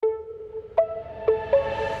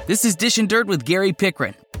This is Dishin Dirt with Gary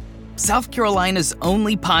Pickren, South Carolina's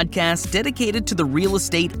only podcast dedicated to the real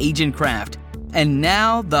estate agent craft. And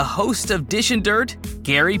now, the host of Dishin Dirt,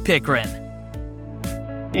 Gary Pickren.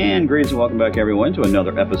 And greetings and welcome back, everyone, to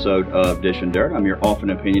another episode of Dishin Dirt. I'm your often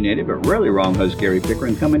opinionated but rarely wrong host, Gary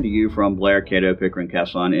Pickren, coming to you from Blair, Cato, Pickren,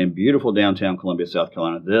 Castellan in beautiful downtown Columbia, South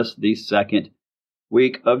Carolina. This, the second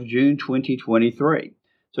week of June 2023.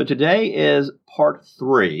 So today is part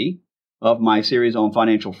 3 of my series on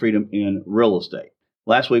financial freedom in real estate.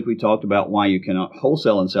 Last week, we talked about why you cannot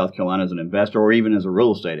wholesale in South Carolina as an investor or even as a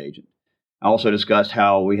real estate agent. I also discussed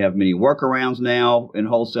how we have many workarounds now in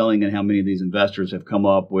wholesaling and how many of these investors have come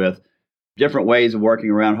up with different ways of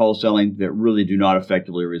working around wholesaling that really do not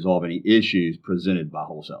effectively resolve any issues presented by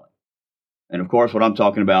wholesaling. And of course, what I'm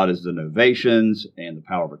talking about is the novations and the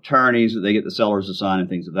power of attorneys that they get the sellers to sign and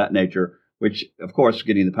things of that nature, which, of course,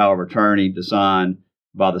 getting the power of attorney to sign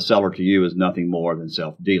by the seller to you is nothing more than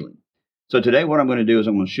self-dealing. So today what I'm going to do is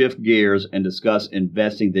I'm going to shift gears and discuss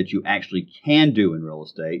investing that you actually can do in real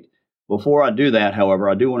estate. Before I do that, however,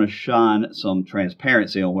 I do want to shine some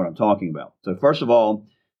transparency on what I'm talking about. So first of all,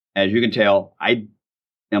 as you can tell, I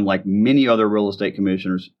am like many other real estate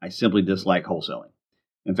commissioners. I simply dislike wholesaling.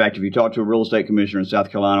 In fact, if you talk to a real estate commissioner in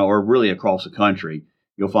South Carolina or really across the country,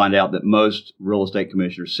 you'll find out that most real estate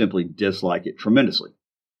commissioners simply dislike it tremendously.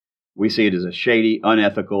 We see it as a shady,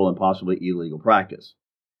 unethical, and possibly illegal practice.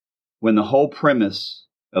 When the whole premise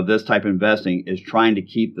of this type of investing is trying to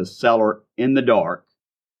keep the seller in the dark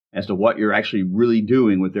as to what you're actually really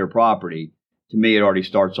doing with their property, to me, it already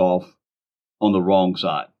starts off on the wrong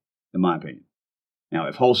side, in my opinion. Now,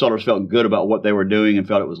 if wholesalers felt good about what they were doing and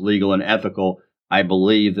felt it was legal and ethical, I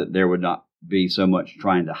believe that there would not be so much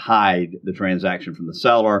trying to hide the transaction from the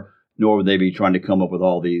seller, nor would they be trying to come up with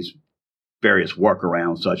all these various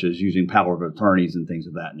workarounds, such as using power of attorneys and things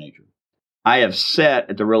of that nature. I have sat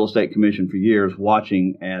at the Real Estate Commission for years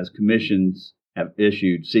watching as commissions have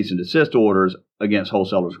issued cease and desist orders against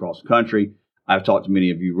wholesalers across the country. I've talked to many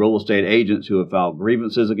of you real estate agents who have filed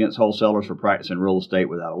grievances against wholesalers for practicing real estate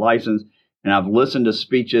without a license. And I've listened to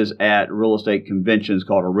speeches at real estate conventions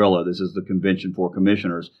called ARELA. This is the convention for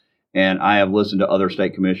commissioners. And I have listened to other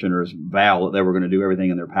state commissioners vow that they were going to do everything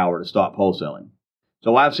in their power to stop wholesaling.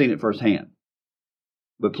 So I've seen it firsthand.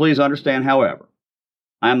 But please understand, however,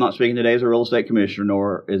 I am not speaking today as a real estate commissioner,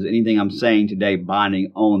 nor is anything I'm saying today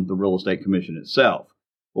binding on the real estate commission itself.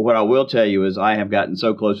 But what I will tell you is I have gotten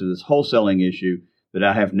so close to this wholesaling issue that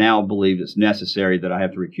I have now believed it's necessary that I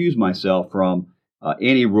have to recuse myself from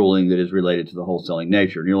any ruling that is related to the wholesaling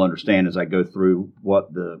nature. And you'll understand as I go through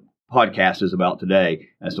what the podcast is about today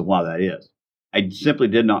as to why that is. I simply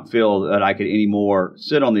did not feel that I could anymore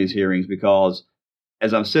sit on these hearings because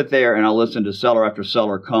as I sit there and I listen to seller after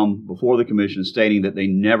seller come before the commission stating that they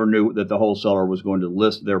never knew that the wholesaler was going to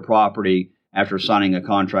list their property after signing a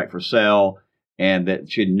contract for sale and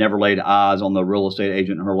that she had never laid eyes on the real estate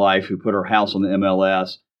agent in her life who put her house on the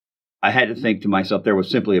MLS, I had to think to myself there was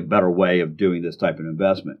simply a better way of doing this type of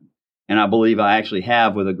investment. And I believe I actually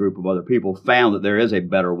have, with a group of other people, found that there is a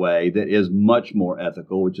better way that is much more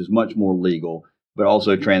ethical, which is much more legal, but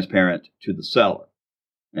also transparent to the seller.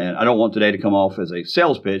 And I don't want today to come off as a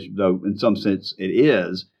sales pitch, though in some sense it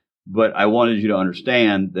is, but I wanted you to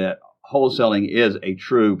understand that wholesaling is a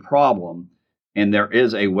true problem, and there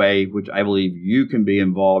is a way which I believe you can be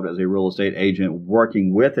involved as a real estate agent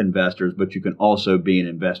working with investors, but you can also be an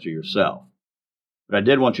investor yourself. But I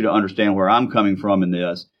did want you to understand where I'm coming from in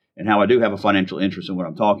this and how I do have a financial interest in what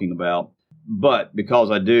I'm talking about. But because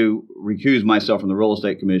I do recuse myself from the Real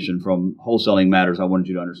Estate Commission from wholesaling matters, I wanted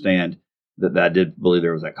you to understand that I did believe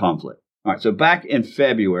there was that conflict. All right, so back in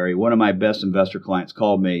February, one of my best investor clients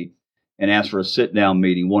called me and asked for a sit-down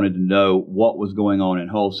meeting, wanted to know what was going on in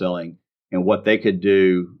wholesaling and what they could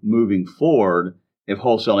do moving forward if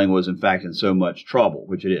wholesaling was, in fact, in so much trouble,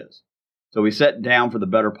 which it is. So we sat down for the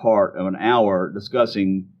better part of an hour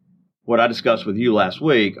discussing what I discussed with you last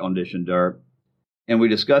week on Dishin Dirt. And we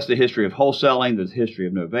discussed the history of wholesaling, the history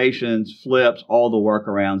of novations, flips, all the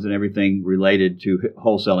workarounds and everything related to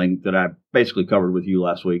wholesaling that I basically covered with you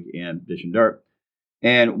last week in Dishin Dirt.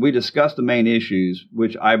 And we discussed the main issues,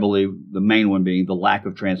 which I believe the main one being the lack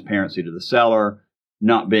of transparency to the seller,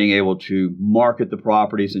 not being able to market the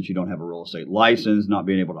property since you don't have a real estate license, not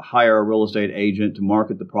being able to hire a real estate agent to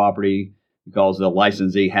market the property because the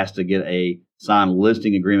licensee has to get a signed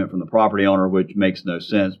listing agreement from the property owner, which makes no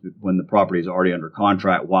sense when the property is already under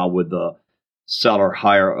contract. Why would the seller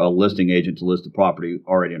hire a listing agent to list the property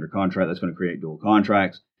already under contract? That's going to create dual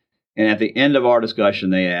contracts. And at the end of our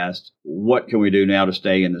discussion, they asked, what can we do now to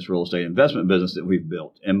stay in this real estate investment business that we've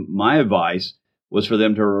built? And my advice was for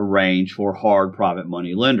them to arrange for hard private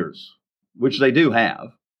money lenders, which they do have.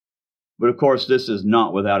 But of course, this is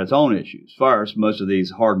not without its own issues. First, most of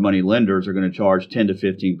these hard money lenders are going to charge 10 to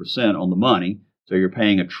 15% on the money, so you're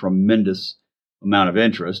paying a tremendous amount of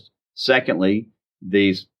interest. Secondly,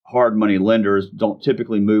 these hard money lenders don't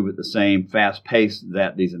typically move at the same fast pace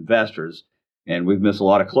that these investors, and we've missed a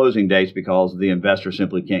lot of closing dates because the investor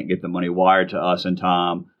simply can't get the money wired to us in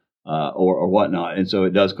time or whatnot, and so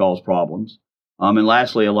it does cause problems. And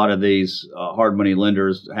lastly, a lot of these hard money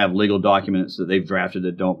lenders have legal documents that they've drafted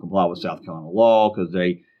that don't comply with South Carolina law because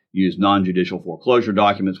they use non-judicial foreclosure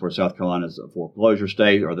documents where South Carolina is a foreclosure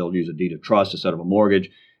state, or they'll use a deed of trust instead of a mortgage,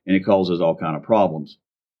 and it causes all kind of problems.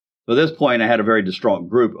 So at this point, I had a very distraught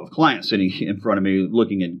group of clients sitting in front of me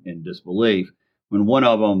looking in disbelief when one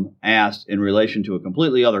of them asked in relation to a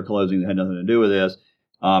completely other closing that had nothing to do with this.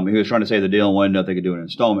 He was trying to say the deal and wanted to know if they could do an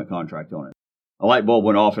installment contract on it. A light bulb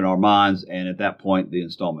went off in our minds, and at that point, the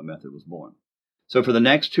installment method was born. So for the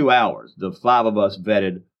next 2 hours, the 5 of us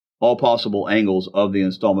vetted all possible angles of the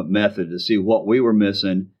installment method to see what we were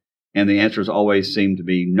missing, and the answers always seemed to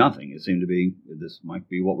be nothing. It seemed to be, this might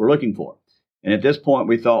be what we're looking for. And at this point,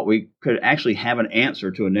 we thought we could actually have an answer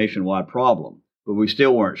to a nationwide problem, but we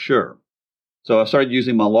still weren't sure. So I started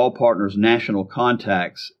using my law partner's national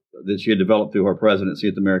contacts that she had developed through her presidency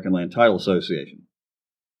at the American Land Title Association.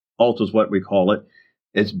 ALTA is what we call it.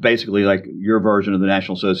 It's basically like your version of the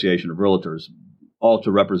National Association of Realtors.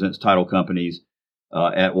 ALTA represents title companies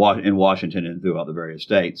in Washington and throughout the various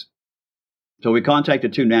states. So we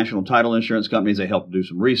contacted 2 national title insurance companies. They helped do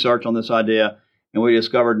some research on this idea, and we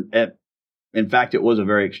discovered, in fact, it was a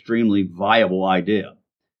very extremely viable idea.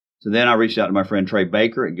 So then I reached out to my friend Trey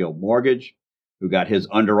Baker at Guild Mortgage, who got his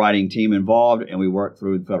underwriting team involved, and we worked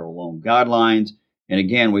through the federal loan guidelines. And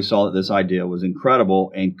again, we saw that this idea was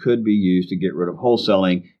incredible and could be used to get rid of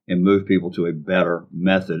wholesaling and move people to a better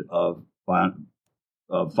method of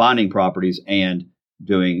finding properties and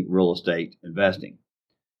doing real estate investing.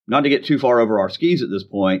 Not to get too far over our skis at this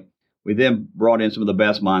point, we then brought in some of the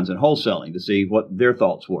best minds in wholesaling to see what their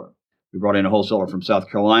thoughts were. We brought in a wholesaler from South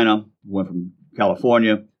Carolina, one from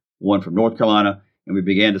California, one from North Carolina, and we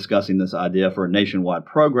began discussing this idea for a nationwide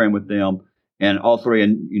program with them. And all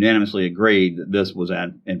 3 unanimously agreed that this was,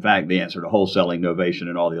 in fact, the answer to wholesaling, novation,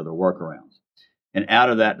 and all the other workarounds. And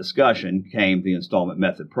out of that discussion came the installment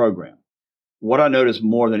method program. What I noticed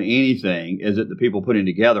more than anything is that the people putting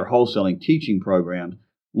together wholesaling teaching programs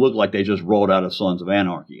look like they just rolled out of Sons of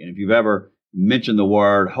Anarchy. And if you've ever mentioned the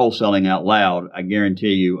word wholesaling out loud, I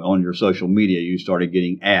guarantee you on your social media, you started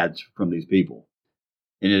getting ads from these people.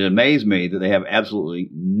 And it amazed me that they have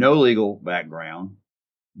absolutely no legal background,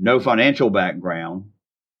 no financial background,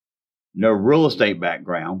 no real estate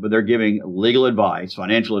background, but they're giving legal advice,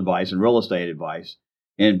 financial advice, and real estate advice.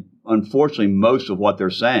 And unfortunately, most of what they're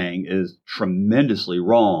saying is tremendously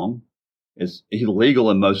wrong. It's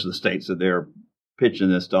illegal in most of the states that they're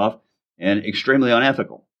pitching this stuff and extremely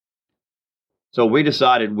unethical. So we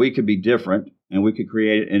decided we could be different and we could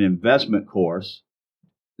create an investment course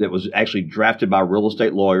that was actually drafted by real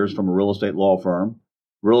estate lawyers from a real estate law firm,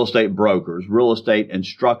 real estate brokers, real estate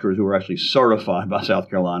instructors who are actually certified by South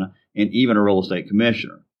Carolina, and even a real estate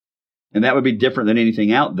commissioner. And that would be different than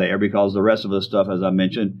anything out there because the rest of the stuff, as I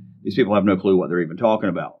mentioned, these people have no clue what they're even talking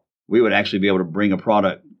about. We would actually be able to bring a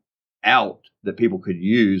product out that people could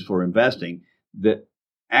use for investing that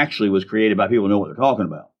actually was created by people who know what they're talking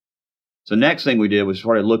about. So next thing we did was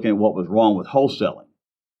started looking at what was wrong with wholesaling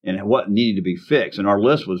and what needed to be fixed. And our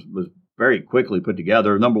list was very quickly put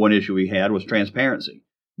together. The number one issue we had was transparency,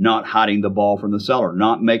 not hiding the ball from the seller,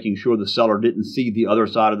 not making sure the seller didn't see the other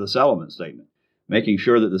side of the settlement statement, making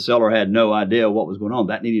sure that the seller had no idea what was going on.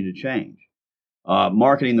 That needed to change.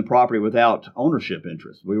 Marketing the property without ownership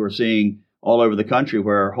interest. We were seeing all over the country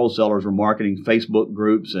where wholesalers were marketing Facebook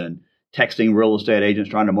groups and texting real estate agents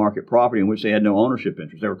trying to market property in which they had no ownership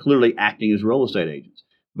interest. They were clearly acting as real estate agents.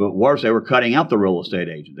 But worse, they were cutting out the real estate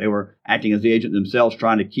agent. They were acting as the agent themselves,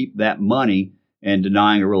 trying to keep that money and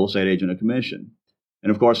denying a real estate agent a commission.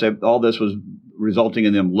 And of course, all this was resulting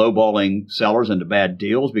in them lowballing sellers into bad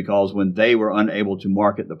deals because when they were unable to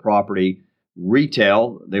market the property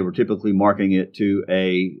retail, they were typically marketing it to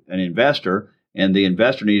an investor, and the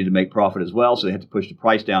investor needed to make profit as well. So they had to push the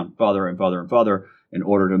price down further and further and further in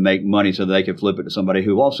order to make money so they could flip it to somebody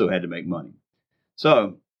who also had to make money.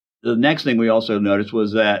 So the next thing we also noticed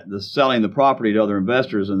was that the selling the property to other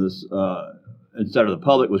investors and this instead of the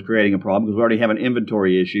public was creating a problem because we already have an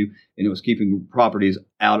inventory issue, and it was keeping properties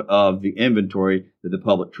out of the inventory that the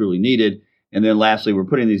public truly needed. And then lastly, we're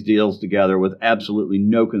putting these deals together with absolutely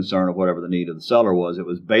no concern of whatever the need of the seller was. It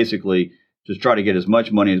was basically to try to get as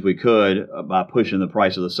much money as we could by pushing the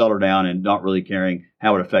price of the seller down and not really caring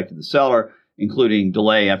how it affected the seller, including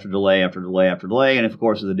delay after delay after delay after delay. And if, of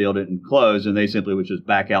course, if the deal didn't close, then they simply would just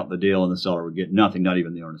back out the deal and the seller would get nothing, not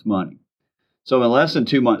even the earnest money. So in less than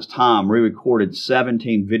 2 months' time, we recorded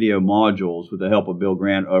 17 video modules with the help of Bill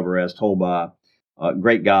Grant over As Told By.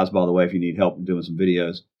 Great guys, by the way, if you need help doing some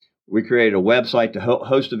videos. We created a website to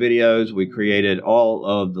host the videos. We created all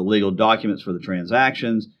of the legal documents for the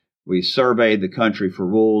transactions. We surveyed the country for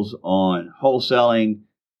rules on wholesaling.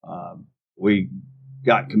 We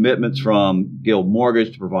got commitments from Guild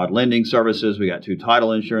Mortgage to provide lending services. We got 2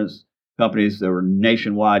 title insurance companies. There were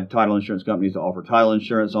nationwide title insurance companies to offer title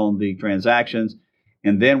insurance on the transactions.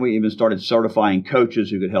 And then we even started certifying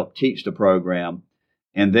coaches who could help teach the program.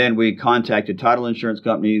 And then we contacted title insurance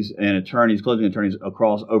companies and attorneys, closing attorneys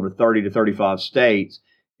across over 30 to 35 states,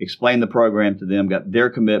 explained the program to them, got their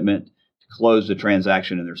commitment to close the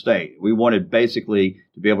transaction in their state. We wanted basically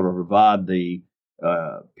to be able to provide the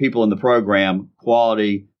people in the program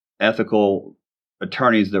quality, ethical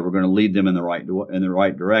attorneys that were going to lead them in the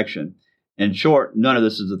right direction. In short, none of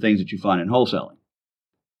this is the things that you find in wholesaling.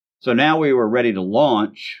 So now we were ready to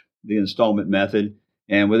launch the installment method.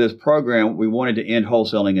 And with this program, we wanted to end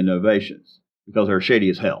wholesaling and novations because they're shady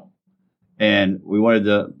as hell. And we wanted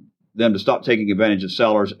them to stop taking advantage of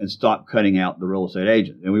sellers and stop cutting out the real estate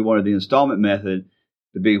agent. And we wanted the installment method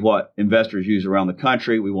to be what investors use around the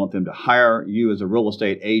country. We want them to hire you as a real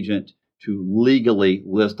estate agent to legally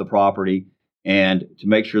list the property and to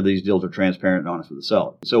make sure these deals are transparent and honest with the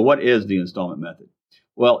seller. So what is the installment method?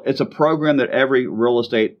 Well, it's a program that every real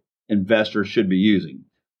estate investor should be using.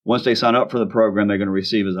 Once they sign up for the program, they're going to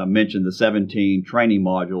receive, as I mentioned, the 17 training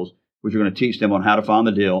modules, which are going to teach them on how to find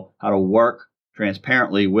the deal, how to work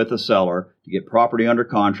transparently with the seller to get property under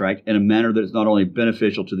contract in a manner that is not only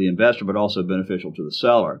beneficial to the investor, but also beneficial to the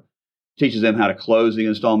seller. It teaches them how to close the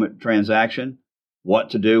installment transaction,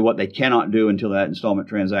 what to do, what they cannot do until that installment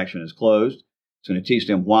transaction is closed. It's going to teach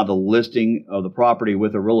them why the listing of the property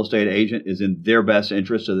with a real estate agent is in their best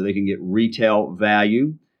interest so that they can get retail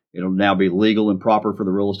value. It'll now be legal and proper for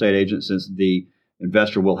the real estate agent since the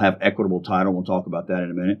investor will have equitable title. We'll talk about that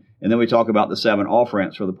in a minute. And then we talk about the 7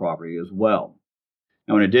 off-ramps for the property as well.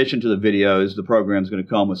 Now, in addition to the videos, the program is going to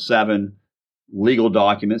come with 7 legal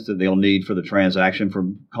documents that they'll need for the transaction,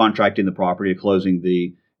 from contracting the property to closing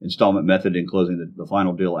the installment method and closing the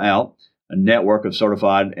final deal out, a network of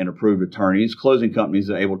certified and approved attorneys, closing companies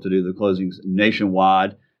that are able to do the closings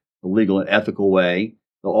nationwide, the legal and ethical way.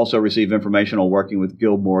 They'll also receive information on working with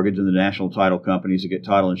Guild Mortgage and the national title companies to get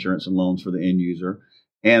title insurance and loans for the end user.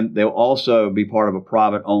 And they'll also be part of a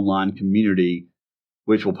private online community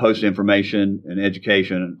which will post information and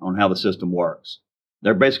education on how the system works.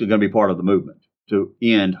 They're basically going to be part of the movement to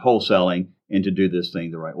end wholesaling and to do this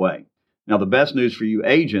thing the right way. Now, the best news for you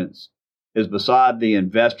agents is, beside the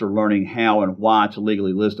investor learning how and why to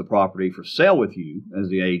legally list a property for sale with you as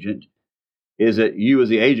the agent, is that you as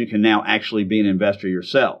the agent can now actually be an investor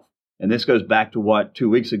yourself. And this goes back to what 2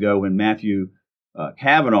 weeks ago when Matthew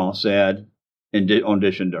Kavanaugh said on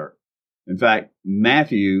Dishin Dirt. In fact,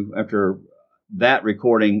 Matthew, after that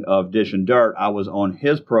recording of Dishin Dirt, I was on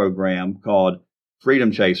his program called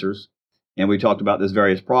Freedom Chasers, and we talked about this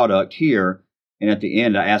various product here. And at the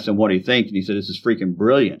end, I asked him what he thinks, and he said, "This is freaking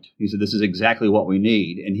brilliant." He said, "This is exactly what we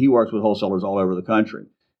need." And he works with wholesalers all over the country.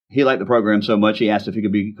 He liked the program so much, he asked if he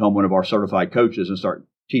could become one of our certified coaches and start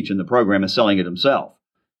teaching the program and selling it himself.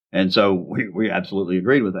 And so we absolutely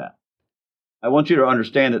agreed with that. I want you to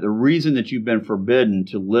understand that the reason that you've been forbidden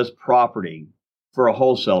to list property for a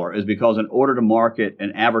wholesaler is because in order to market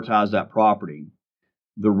and advertise that property,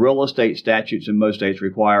 the real estate statutes in most states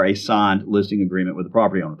require a signed listing agreement with the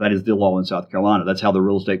property owner. That is the law in South Carolina. That's how the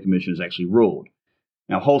Real Estate Commission has actually ruled.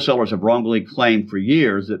 Now, wholesalers have wrongly claimed for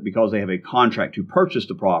years that because they have a contract to purchase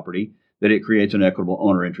the property, that it creates an equitable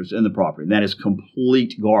owner interest in the property. And that is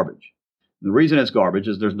complete garbage. The reason it's garbage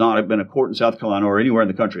is there's not been a court in South Carolina or anywhere in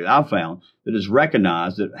the country that I've found that has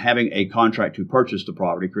recognized that having a contract to purchase the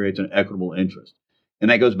property creates an equitable interest. And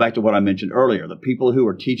that goes back to what I mentioned earlier. The people who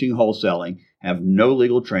are teaching wholesaling have no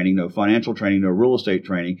legal training, no financial training, no real estate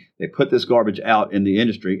training. They put this garbage out in the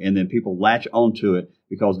industry, and then people latch onto it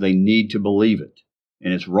because they need to believe it.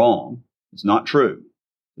 And it's wrong. It's not true.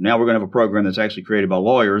 Now we're going to have a program that's actually created by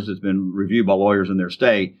lawyers, that's been reviewed by lawyers in their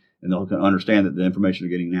state, and they'll understand that the information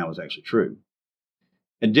they're getting now is actually true.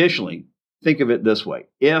 Additionally, think of it this way.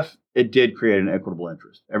 If it did create an equitable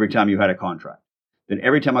interest every time you had a contract, then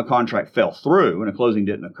every time a contract fell through and a closing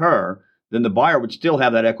didn't occur, then the buyer would still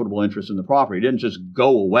have that equitable interest in the property. It didn't just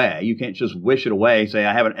go away. You can't just wish it away, say,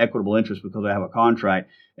 I have an equitable interest because I have a contract,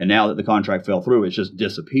 and now that the contract fell through, it just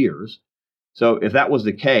disappears. So if that was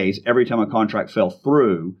the case, every time a contract fell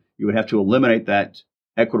through, you would have to eliminate that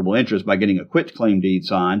equitable interest by getting a quitclaim deed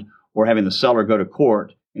signed or having the seller go to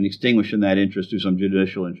court and extinguishing that interest through some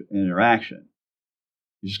judicial interaction.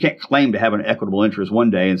 You just can't claim to have an equitable interest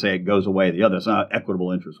one day and say it goes away the other. That's not how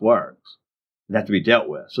equitable interest works. It has to be dealt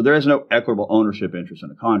with. So there is no equitable ownership interest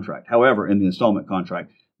in a contract. However, in the installment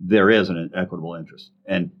contract, there is an equitable interest,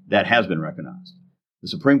 and that has been recognized. The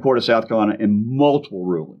Supreme Court of South Carolina, in multiple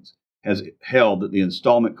rulings, has held that the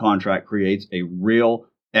installment contract creates a real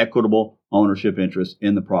equitable ownership interest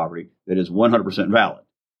in the property that is 100% valid.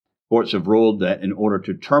 Courts have ruled that in order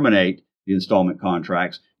to terminate the installment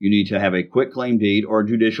contracts, you need to have a quitclaim deed or a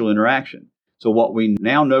judicial interaction. So what we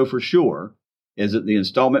now know for sure is that the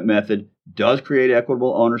installment method does create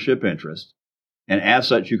equitable ownership interest, and as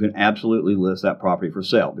such, you can absolutely list that property for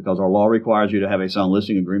sale because our law requires you to have a signed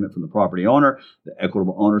listing agreement from the property owner. The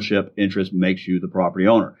equitable ownership interest makes you the property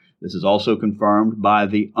owner. This is also confirmed by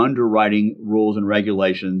the underwriting rules and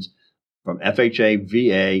regulations from FHA,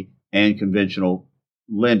 VA, and conventional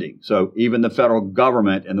lending. So even the federal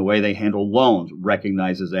government and the way they handle loans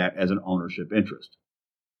recognizes that as an ownership interest.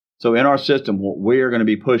 So in our system, what we are going to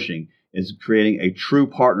be pushing is creating a true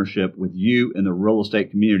partnership with you in the real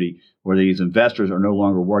estate community where these investors are no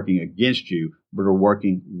longer working against you, but are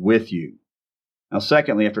working with you. Now,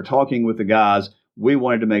 secondly, after talking with the guys, we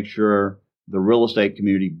wanted to make sure the real estate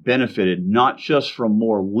community benefited not just from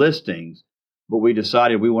more listings, but we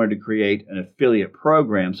decided we wanted to create an affiliate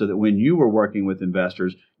program so that when you were working with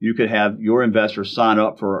investors, you could have your investors sign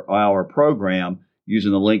up for our program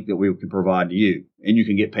using the link that we can provide to you. And you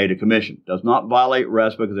can get paid a commission. It does not violate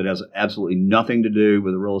RESPA because it has absolutely nothing to do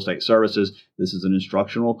with the real estate services. This is an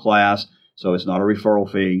instructional class, so it's not a referral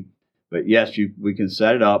fee. But yes, we can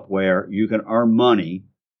set it up where you can earn money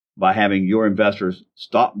by having your investors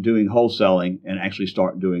stop doing wholesaling and actually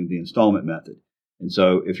start doing the installment method. And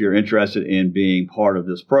so if you're interested in being part of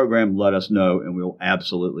this program, let us know and we'll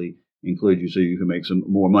absolutely include you so you can make some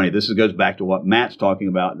more money. This goes back to what Matt's talking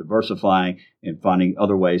about, diversifying and finding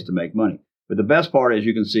other ways to make money. But the best part, as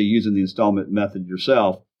you can see, using the installment method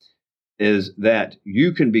yourself, is that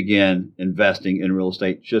you can begin investing in real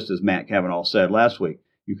estate just as Matt Cavanaugh said last week.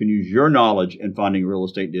 You can use your knowledge in finding real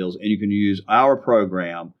estate deals, and you can use our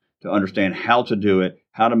program to understand how to do it,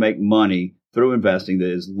 how to make money through investing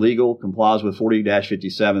that is legal, complies with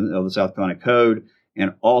 40-57 of the South Carolina Code,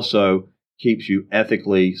 and also keeps you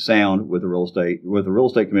ethically sound with the Real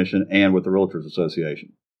Estate Commission and with the Realtors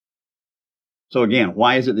Association. So again,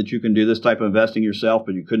 why is it that you can do this type of investing yourself,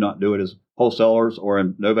 but you could not do it as wholesalers or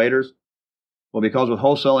innovators? Well, because with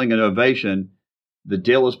wholesaling and innovation, the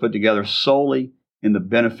deal is put together solely in the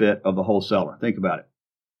benefit of the wholesaler. Think about it.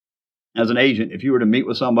 As an agent, if you were to meet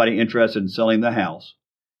with somebody interested in selling the house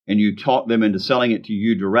and you talk them into selling it to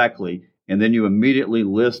you directly, and then you immediately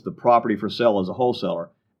list the property for sale as a wholesaler,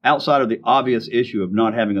 outside of the obvious issue of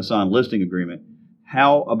not having a signed listing agreement,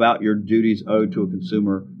 how about your duties owed to a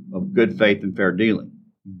consumer of good faith and fair dealing?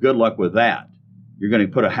 Good luck with that. You're going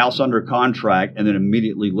to put a house under contract and then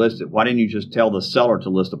immediately list it. Why didn't you just tell the seller to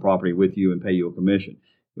list the property with you and pay you a commission?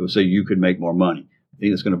 It would say you could make more money. I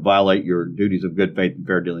think it's going to violate your duties of good faith and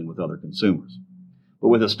fair dealing with other consumers. But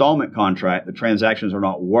with installment contract, the transactions are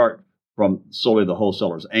not worked from solely the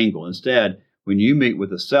wholesaler's angle. Instead, when you meet with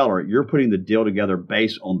the seller, you're putting the deal together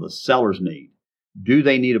based on the seller's need. Do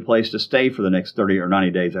they need a place to stay for the next 30 or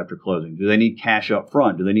 90 days after closing? Do they need cash up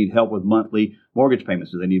front? Do they need help with monthly mortgage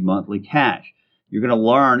payments? Do they need monthly cash? You're going to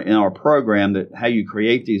learn in our program that how you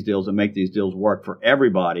create these deals and make these deals work for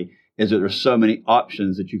everybody is that there's so many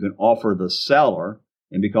options that you can offer the seller.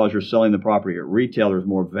 And because you're selling the property at retail, there's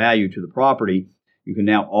more value to the property. You can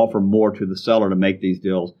now offer more to the seller to make these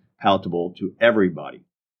deals palatable to everybody.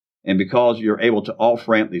 And because you're able to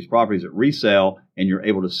off-ramp these properties at resale and you're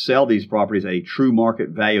able to sell these properties at a true market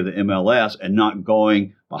value of the MLS and not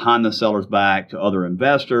going behind the seller's back to other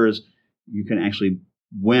investors, you can actually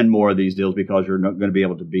win more of these deals because you're not going to be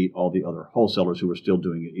able to beat all the other wholesalers who are still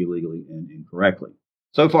doing it illegally and incorrectly.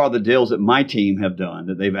 So far, the deals that my team have done,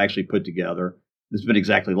 that they've actually put together, it's been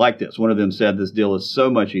exactly like this. One of them said this deal is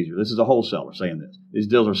so much easier. This is a wholesaler saying this. These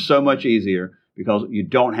deals are so much easier because you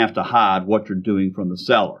don't have to hide what you're doing from the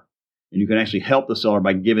seller. And you can actually help the seller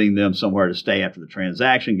by giving them somewhere to stay after the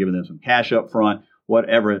transaction, giving them some cash up front,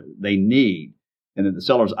 whatever they need. And then the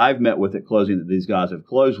sellers I've met with at closing that these guys have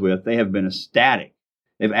closed with, they have been ecstatic.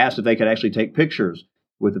 They've asked if they could actually take pictures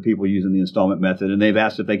with the people using the installment method, and they've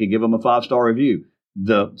asked if they could give them a 5-star review.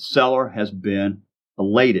 The seller has been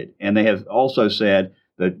elated. And they have also said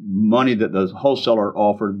the money that the wholesaler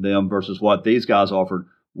offered them versus what these guys offered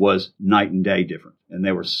was night and day different. And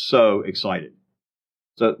they were so excited.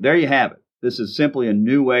 So there you have it. This is simply a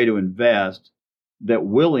new way to invest that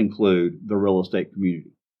will include the real estate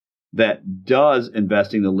community, that does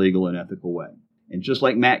investing the legal and ethical way. And just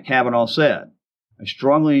like Matt Kavanaugh said, I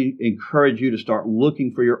strongly encourage you to start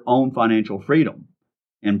looking for your own financial freedom.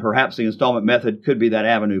 And perhaps the installment method could be that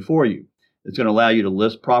avenue for you. It's going to allow you to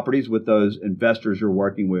list properties with those investors you're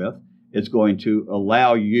working with. It's going to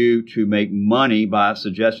allow you to make money by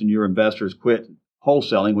suggesting your investors quit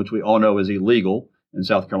wholesaling, which we all know is illegal in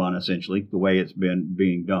South Carolina, essentially, the way it's been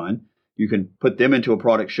being done. You can put them into a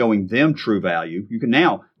product showing them true value. You can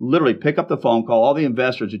now literally pick up the phone, call all the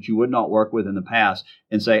investors that you would not work with in the past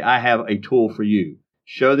and say, I have a tool for you.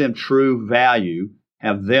 Show them true value,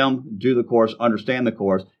 have them do the course, understand the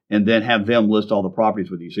course, and then have them list all the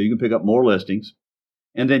properties with you. So you can pick up more listings.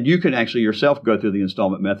 And then you can actually yourself go through the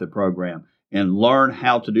installment method program and learn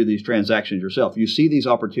how to do these transactions yourself. You see these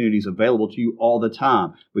opportunities available to you all the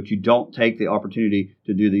time, but you don't take the opportunity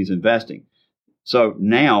to do these investing. So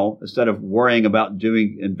now, instead of worrying about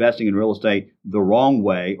investing in real estate the wrong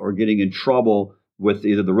way or getting in trouble with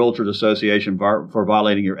either the Realtors Association for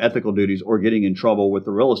violating your ethical duties or getting in trouble with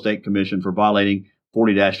the Real Estate Commission for violating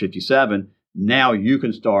 40-57, now you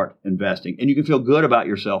can start investing. And you can feel good about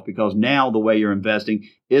yourself because now the way you're investing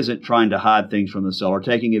isn't trying to hide things from the seller,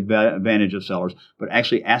 taking advantage of sellers, but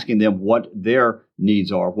actually asking them what their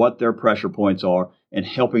needs are, what their pressure points are, and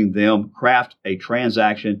helping them craft a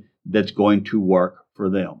transaction that's going to work for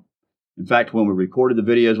them. In fact, when we recorded the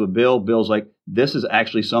videos with Bill's like, this is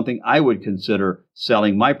actually something I would consider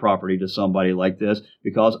selling my property to somebody like this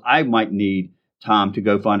because I might need time to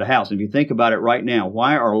go find a house. And if you think about it right now,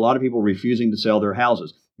 why are a lot of people refusing to sell their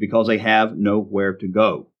houses? Because they have nowhere to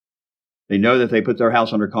go. They know that if they put their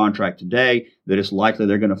house under contract today, that it's likely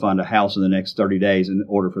they're going to find a house in the next 30 days in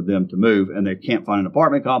order for them to move. And they can't find an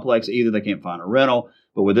apartment complex either. They can't find a rental.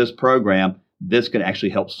 But with this program, this can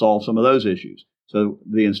actually help solve some of those issues. So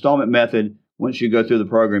the installment method, once you go through the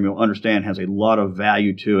program, you'll understand has a lot of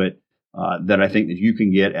value to it that I think that you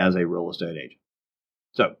can get as a real estate agent.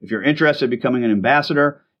 So if you're interested in becoming an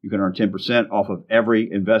ambassador, you can earn 10% off of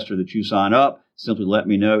every investor that you sign up. Simply let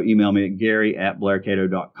me know. Email me at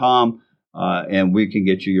gary@blaircato.com, and we can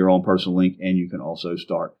get you your own personal link, and you can also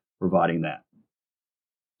start providing that.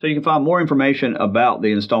 So you can find more information about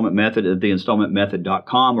the installment method at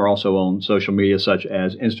theinstallmentmethod.com or also on social media such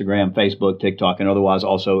as Instagram, Facebook, TikTok, and otherwise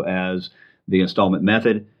also as the installment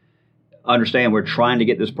method. Understand we're trying to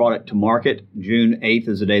get this product to market. June 8th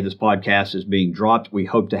is the day this podcast is being dropped. We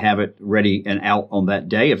hope to have it ready and out on that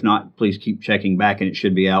day. If not, please keep checking back and it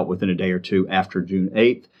should be out within a day or two after June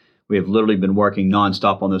 8th. We have literally been working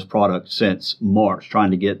nonstop on this product since March,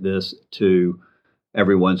 trying to get this to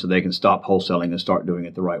everyone so they can stop wholesaling and start doing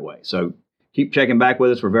it the right way. So keep checking back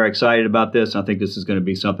with us. We're very excited about this. I think this is going to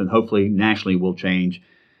be something hopefully nationally will change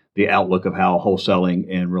the outlook of how wholesaling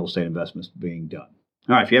and real estate investments is being done.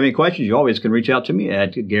 All right, if you have any questions, you always can reach out to me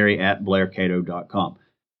at gary@blaircato.com.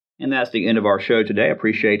 And that's the end of our show today. I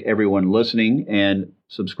appreciate everyone listening and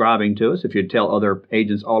subscribing to us. If you'd tell other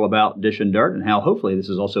agents all about Dishin Dirt and how hopefully this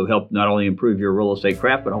has also helped not only improve your real estate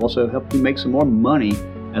craft, but also help you make some more money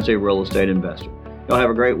as a real estate investor. Y'all have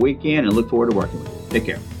a great weekend and look forward to working with you. Take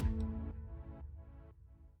care.